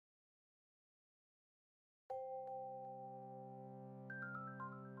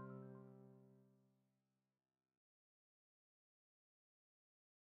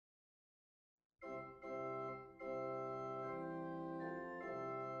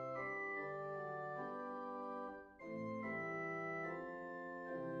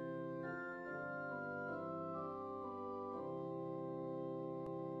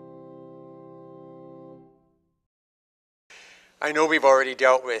I know we've already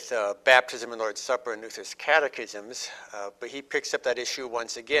dealt with baptism and Lord's Supper in Luther's catechisms, but he picks up that issue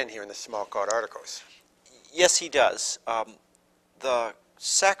once again here in the Smalcald articles. Yes, he does. The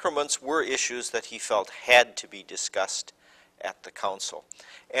sacraments were issues that he felt had to be discussed at the council.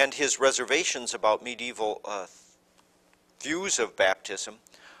 And his reservations about medieval views of baptism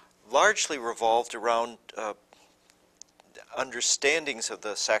largely revolved around understandings of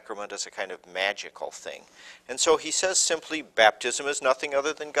the sacrament as a kind of magical thing. And so he says simply, baptism is nothing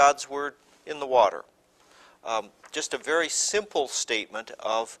other than God's word in the water. Just a very simple statement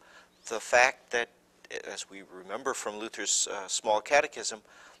of the fact that, as we remember from Luther's small catechism,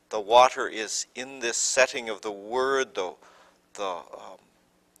 the water is in this setting of the word, the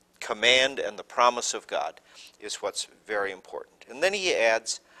command and the promise of God is what's very important. And then he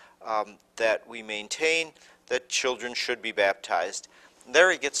adds that we maintain that children should be baptized. And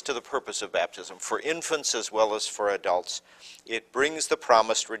there he gets to the purpose of baptism. For infants as well as for adults, it brings the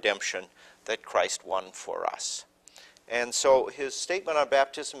promised redemption that Christ won for us. And so his statement on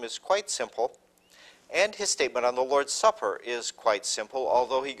baptism is quite simple, and his statement on the Lord's Supper is quite simple,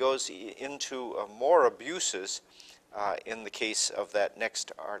 although he goes into more abuses in the case of that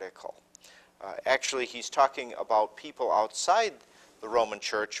next article. Actually, he's talking about people outside the Roman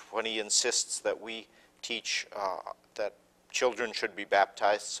Church when he insists that we teach that children should be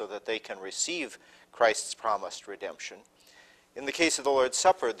baptized so that they can receive Christ's promised redemption. In the case of the Lord's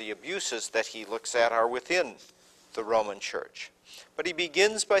Supper, the abuses that he looks at are within the Roman Church. But he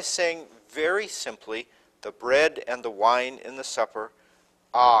begins by saying very simply, the bread and the wine in the supper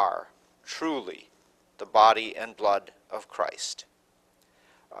are truly the body and blood of Christ.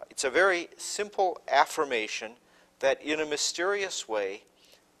 It's a very simple affirmation that in a mysterious way,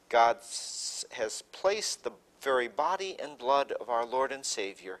 God has placed the very body and blood of our Lord and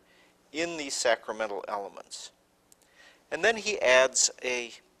Savior in these sacramental elements. And then he adds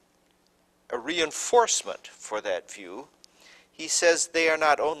a reinforcement for that view. He says they are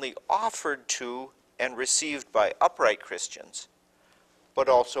not only offered to and received by upright Christians, but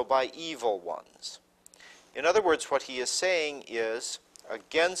also by evil ones. In other words, what he is saying is,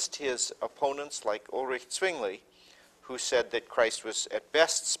 against his opponents like Ulrich Zwingli, who said that Christ was at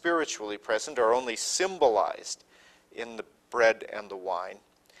best spiritually present or only symbolized in the bread and the wine,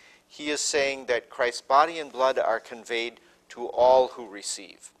 he is saying that Christ's body and blood are conveyed to all who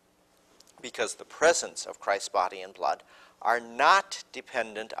receive, because the presence of Christ's body and blood are not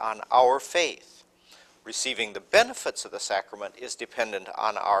dependent on our faith. Receiving the benefits of the sacrament is dependent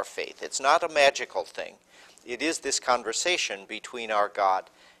on our faith. It's not a magical thing. It is this conversation between our God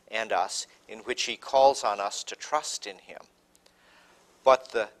and us in which he calls on us to trust in him.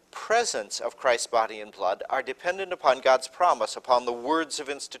 But the presence of Christ's body and blood are dependent upon God's promise, upon the words of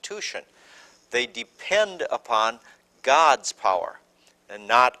institution. They depend upon God's power and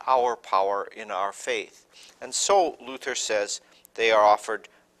not our power in our faith. And so, Luther says, they are offered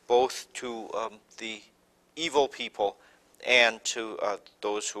both to the evil people and to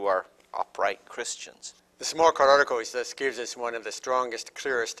those who are upright Christians. The Smalcald article thus gives us one of the strongest,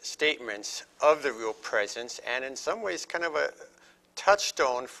 clearest statements of the real presence, and in some ways kind of a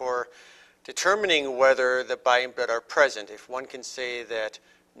touchstone for determining whether the body and blood are present. If one can say that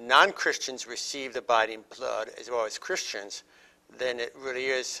non-Christians receive the body and blood as well as Christians, then it really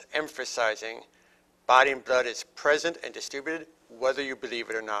is emphasizing body and blood is present and distributed whether you believe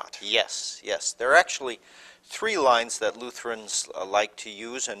it or not. Yes, yes. There are actually three lines that Lutherans like to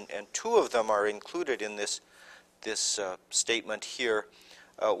use, and two of them are included in this statement here.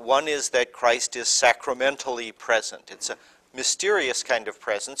 One is that Christ is sacramentally present. It's a mysterious kind of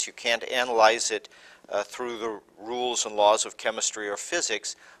presence. You can't analyze it through the rules and laws of chemistry or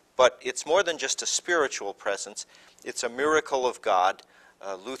physics, but it's more than just a spiritual presence. It's a miracle of God.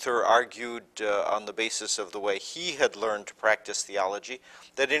 Luther argued on the basis of the way he had learned to practice theology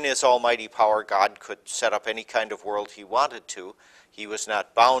that in his almighty power God could set up any kind of world he wanted to. He was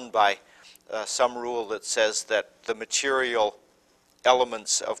not bound by some rule that says that the material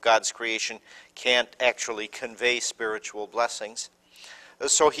elements of God's creation can't actually convey spiritual blessings.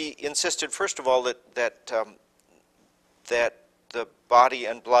 So he insisted, first of all, that the body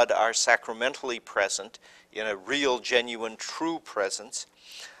and blood are sacramentally present in a real, genuine, true presence.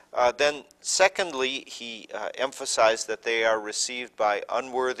 Then secondly, he emphasized that they are received by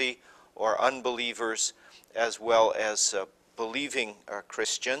unworthy or unbelievers as well as believing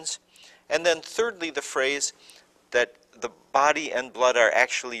Christians. And then thirdly, the phrase that the body and blood are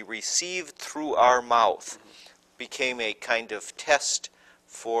actually received through our mouth became a kind of test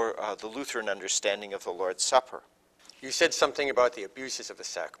for the Lutheran understanding of the Lord's Supper. You said something about the abuses of the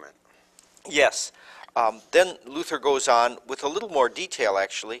sacrament. Yes. Then Luther goes on with a little more detail,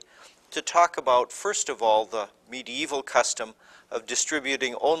 actually, to talk about, first of all, the medieval custom of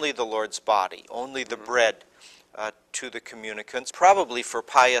distributing only the Lord's body, only the bread to the communicants, probably for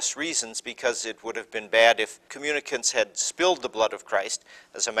pious reasons, because it would have been bad if communicants had spilled the blood of Christ.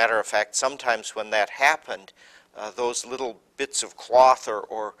 As a matter of fact, sometimes when that happened, those little bits of cloth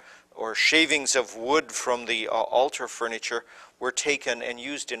or shavings of wood from the altar furniture were taken and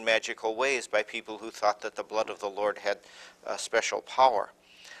used in magical ways by people who thought that the blood of the Lord had special power.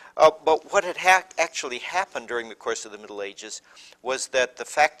 But what had actually happened during the course of the Middle Ages was that the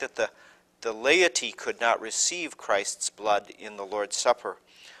fact that the laity could not receive Christ's blood in the Lord's Supper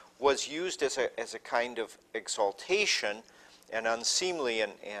was used as a kind of exaltation, an unseemly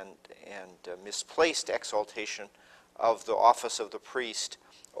and misplaced exaltation of the office of the priest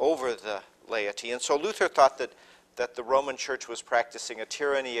over the laity. And so Luther thought that the Roman Church was practicing a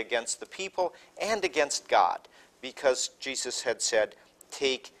tyranny against the people and against God, because Jesus had said,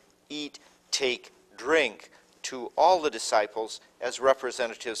 "Take, eat, take, drink," to all the disciples as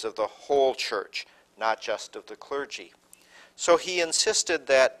representatives of the whole church, not just of the clergy. So he insisted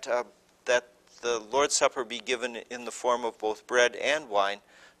that the Lord's Supper be given in the form of both bread and wine,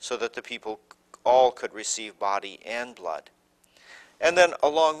 so that the people all could receive body and blood. And then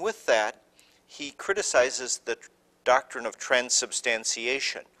along with that, he criticizes the doctrine of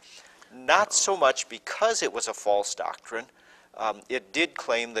transubstantiation, not so much because it was a false doctrine. It did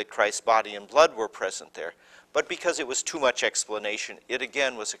claim that Christ's body and blood were present there, but because it was too much explanation. It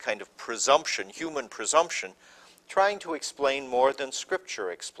again was a kind of presumption, human presumption, trying to explain more than Scripture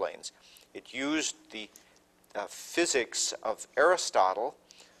explains. It used the physics of Aristotle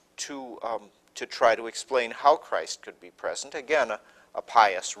to try to explain how Christ could be present. Again, a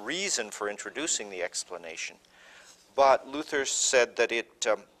pious reason for introducing the explanation. But Luther said that it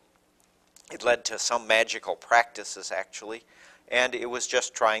led to some magical practices, actually, and it was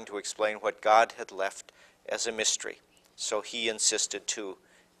just trying to explain what God had left as a mystery. So he insisted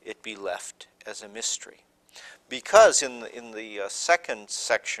it be left as a mystery. Because in the second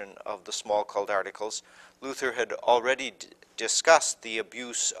section of the Smalcald articles, Luther had already discussed the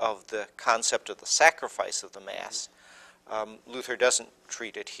abuse of the concept of the sacrifice of the Mass. Luther doesn't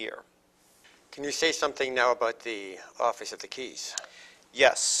treat it here. Can you say something now about the office of the keys?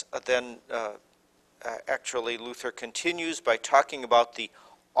 Yes, then actually Luther continues by talking about the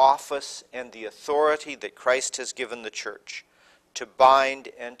office and the authority that Christ has given the church to bind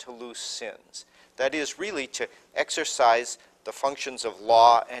and to loose sins. That is really to exercise the functions of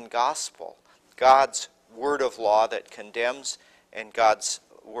law and gospel, God's word of law that condemns and God's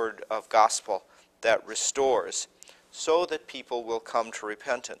word of gospel that restores, so that people will come to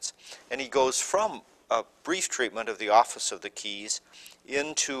repentance. And he goes from a brief treatment of the office of the keys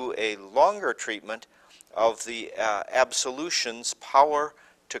into a longer treatment of the absolution's power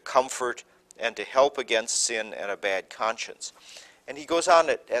to comfort and to help against sin and a bad conscience. And he goes on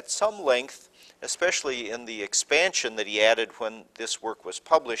at some length, especially in the expansion that he added when this work was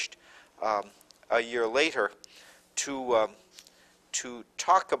published a year later, to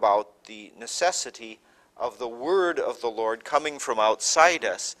talk about the necessity of the word of the Lord coming from outside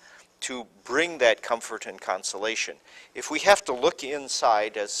us to bring that comfort and consolation. If we have to look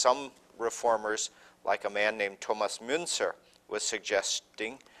inside, as some reformers, like a man named Thomas Münzer, was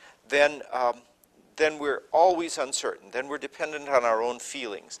suggesting, then we're always uncertain. Then we're dependent on our own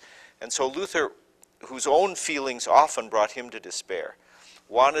feelings. And so Luther, whose own feelings often brought him to despair,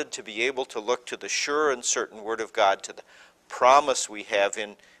 wanted to be able to look to the sure and certain Word of God, to the promise we have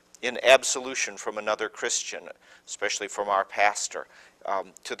in absolution from another Christian, especially from our pastor,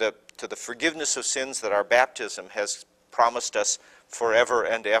 to the forgiveness of sins that our baptism has promised us forever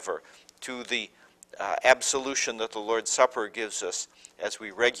and ever, to the absolution that the Lord's Supper gives us as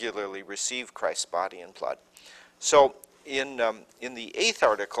we regularly receive Christ's body and blood. So in the 8th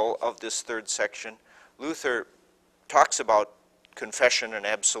article of this 3rd section, Luther talks about confession and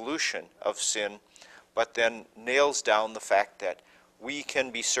absolution of sin, but then nails down the fact that we can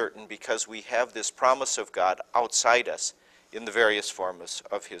be certain because we have this promise of God outside us in the various forms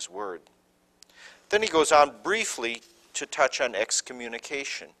of his word. Then he goes on briefly to touch on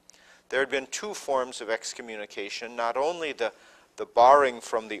excommunication. There had been 2 forms of excommunication, not only the barring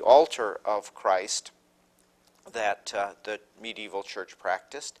from the altar of Christ that the medieval church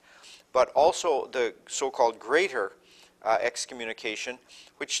practiced, but also the so-called greater excommunication,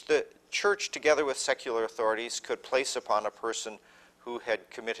 which the church, together with secular authorities, could place upon a person who had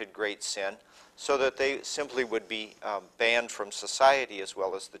committed great sin, so that they simply would be banned from society as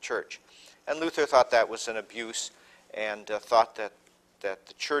well as the church. And Luther thought that was an abuse, and thought that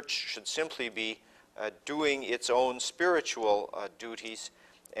the church should simply be doing its own spiritual duties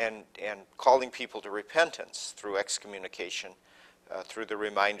and calling people to repentance through excommunication, through the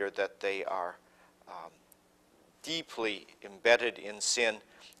reminder that they are deeply embedded in sin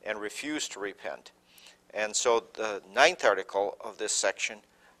and refuse to repent. And so the 9th article of this section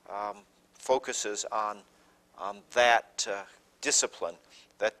focuses on that discipline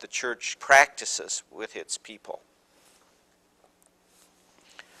that the church practices with its people.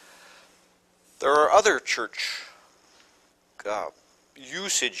 There are other church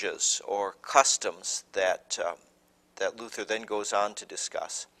usages or customs that Luther then goes on to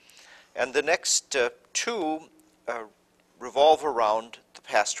discuss. And the next two revolve around the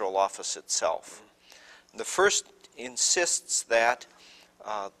pastoral office itself. The first insists that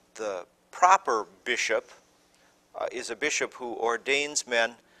the proper bishop is a bishop who ordains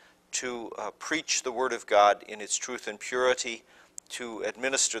men to preach the Word of God in its truth and purity, to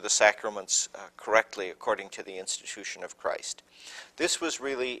administer the sacraments correctly according to the institution of Christ. This was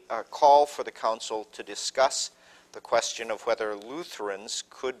really a call for the council to discuss the question of whether Lutherans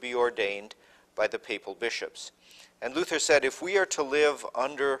could be ordained by the papal bishops. And Luther said, if we are to live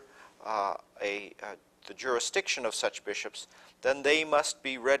under the jurisdiction of such bishops, then they must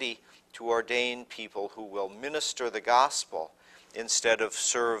be ready to ordain people who will minister the gospel instead of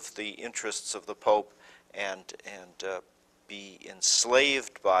serve the interests of the Pope and be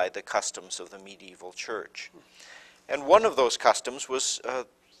enslaved by the customs of the medieval church. And one of those customs was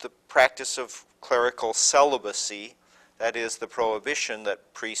the practice of clerical celibacy, that is, the prohibition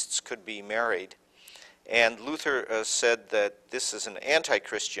that priests could be married. And Luther said that this is an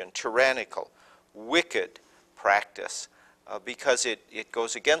anti-Christian, tyrannical, wicked practice because it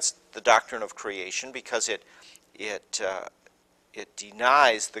goes against the doctrine of creation, because it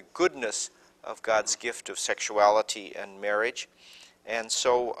denies the goodness of God's gift of sexuality and marriage. And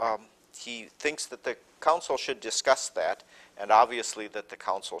so he thinks that the council should discuss that, and obviously that the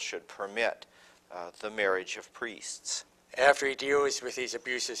council should permit the marriage of priests. After he deals with these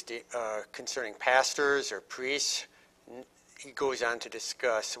abuses concerning pastors or priests, he goes on to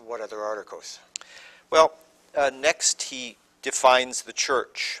discuss what other articles? Well, next he defines the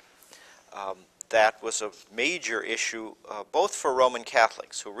church. That was a major issue both for Roman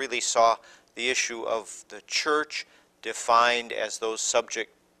Catholics, who really saw the issue of the church defined as those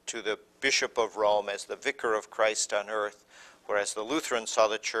subject to the Bishop of Rome as the vicar of Christ on earth, whereas the Lutherans saw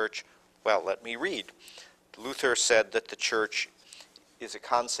the church, well, let me read. Luther said that the church is a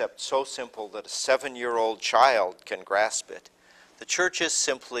concept so simple that a 7-year-old child can grasp it. The church is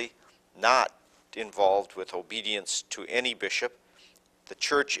simply not involved with obedience to any bishop. The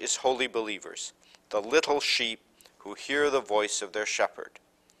church is holy believers, the little sheep who hear the voice of their shepherd.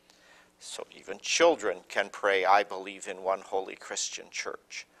 So even children can pray, I believe in one holy Christian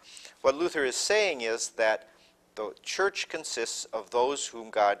church. What Luther is saying is that the church consists of those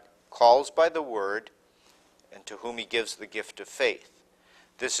whom God calls by the word and to whom he gives the gift of faith.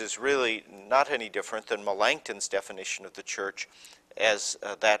 This is really not any different than Melanchthon's definition of the church as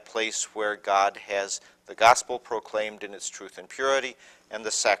that place where God has the gospel proclaimed in its truth and purity and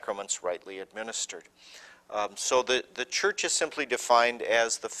the sacraments rightly administered. So the church is simply defined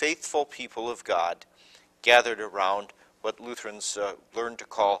as the faithful people of God gathered around what Lutherans learned to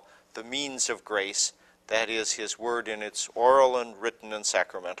call the means of grace, that is, his word in its oral and written and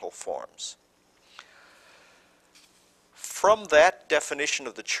sacramental forms. From that definition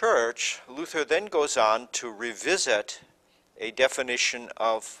of the church, Luther then goes on to revisit a definition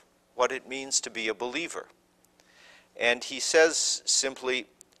of what it means to be a believer. And he says simply,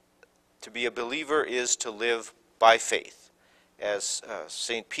 to be a believer is to live by faith. As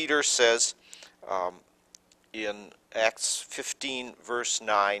St. Peter says in Acts 15, verse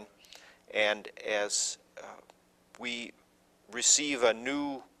 9, and as we receive a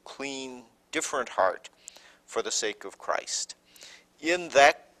new, clean, different heart for the sake of Christ. In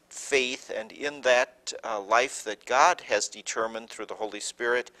that faith and in that life that God has determined through the Holy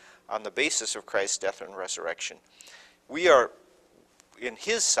Spirit on the basis of Christ's death and resurrection, we are, in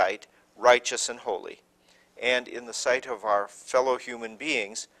his sight, righteous and holy. And in the sight of our fellow human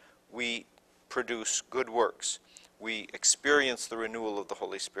beings, we produce good works. We experience the renewal of the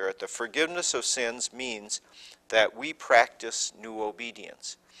Holy Spirit. The forgiveness of sins means that we practice new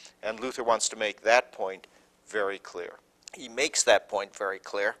obedience. And Luther wants to make that point very clear. He makes that point very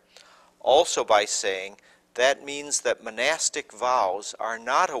clear also by saying that means that monastic vows are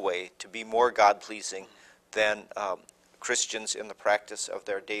not a way to be more God-pleasing than Christians in the practice of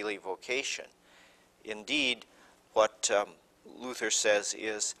their daily vocation. Indeed, what Luther says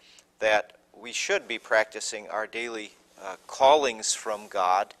is that we should be practicing our daily callings from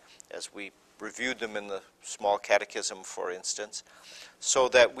God as we reviewed them in the small catechism, for instance, so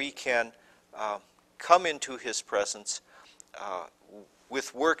that we can come into his presence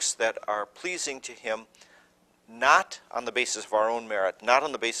with works that are pleasing to him, not on the basis of our own merit, not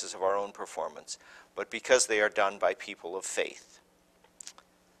on the basis of our own performance, but because they are done by people of faith.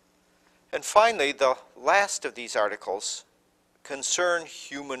 And finally, the last of these articles concern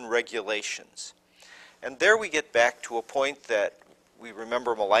human regulations. And there we get back to a point that we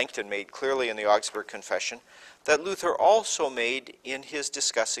remember Melanchthon made clearly in the Augsburg Confession, that Luther also made in his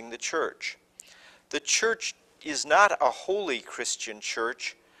discussing the church. The church is not a holy Christian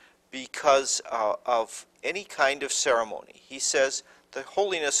church because of any kind of ceremony. He says the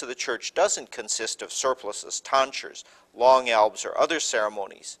holiness of the church doesn't consist of surplices, tonsures, long albs, or other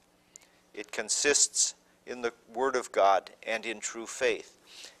ceremonies. It consists in the Word of God and in true faith.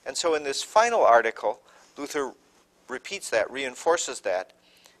 And so in this final article, Luther repeats that, reinforces that,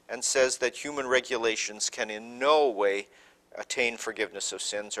 and says that human regulations can in no way attain forgiveness of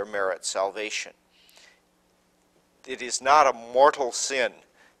sins or merit salvation. It is not a mortal sin,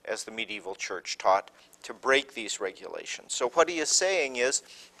 as the medieval church taught, to break these regulations. So what he is saying is,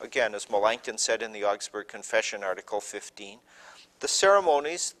 again, as Melanchthon said in the Augsburg Confession, Article 15, the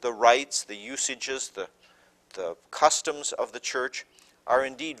ceremonies, the rites, the usages, the customs of the church are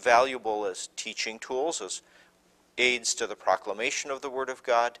indeed valuable as teaching tools, as aids to the proclamation of the Word of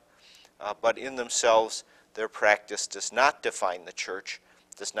God, but in themselves, their practice does not define the church,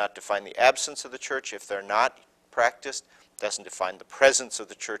 does not define the absence of the church if they're not practiced, doesn't define the presence of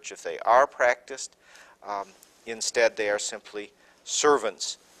the church if they are practiced. Instead, they are simply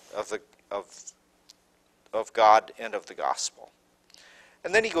servants of God and of the gospel.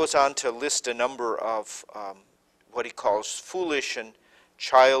 And then he goes on to list a number of what he calls foolish and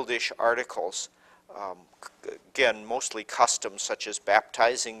childish articles, again, mostly customs such as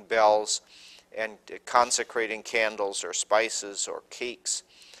baptizing bells and consecrating candles or spices or cakes,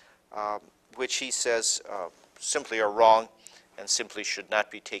 which he says simply are wrong and simply should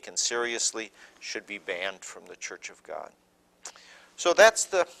not be taken seriously, should be banned from the Church of God. So that's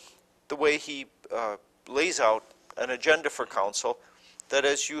the way he lays out an agenda for council that,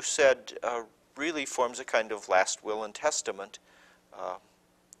 as you said, really forms a kind of last will and testament,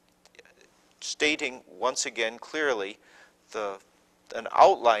 stating once again clearly an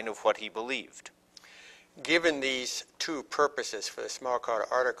outline of what he believed. Given these two purposes for the Smalcald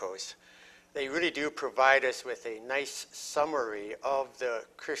articles, they really do provide us with a nice summary of the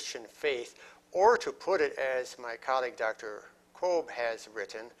Christian faith, or to put it as my colleague Dr. Kolb has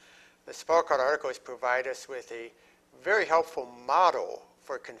written, the Smalcald articles provide us with a very helpful model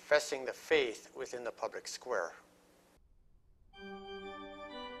for confessing the faith within the public square.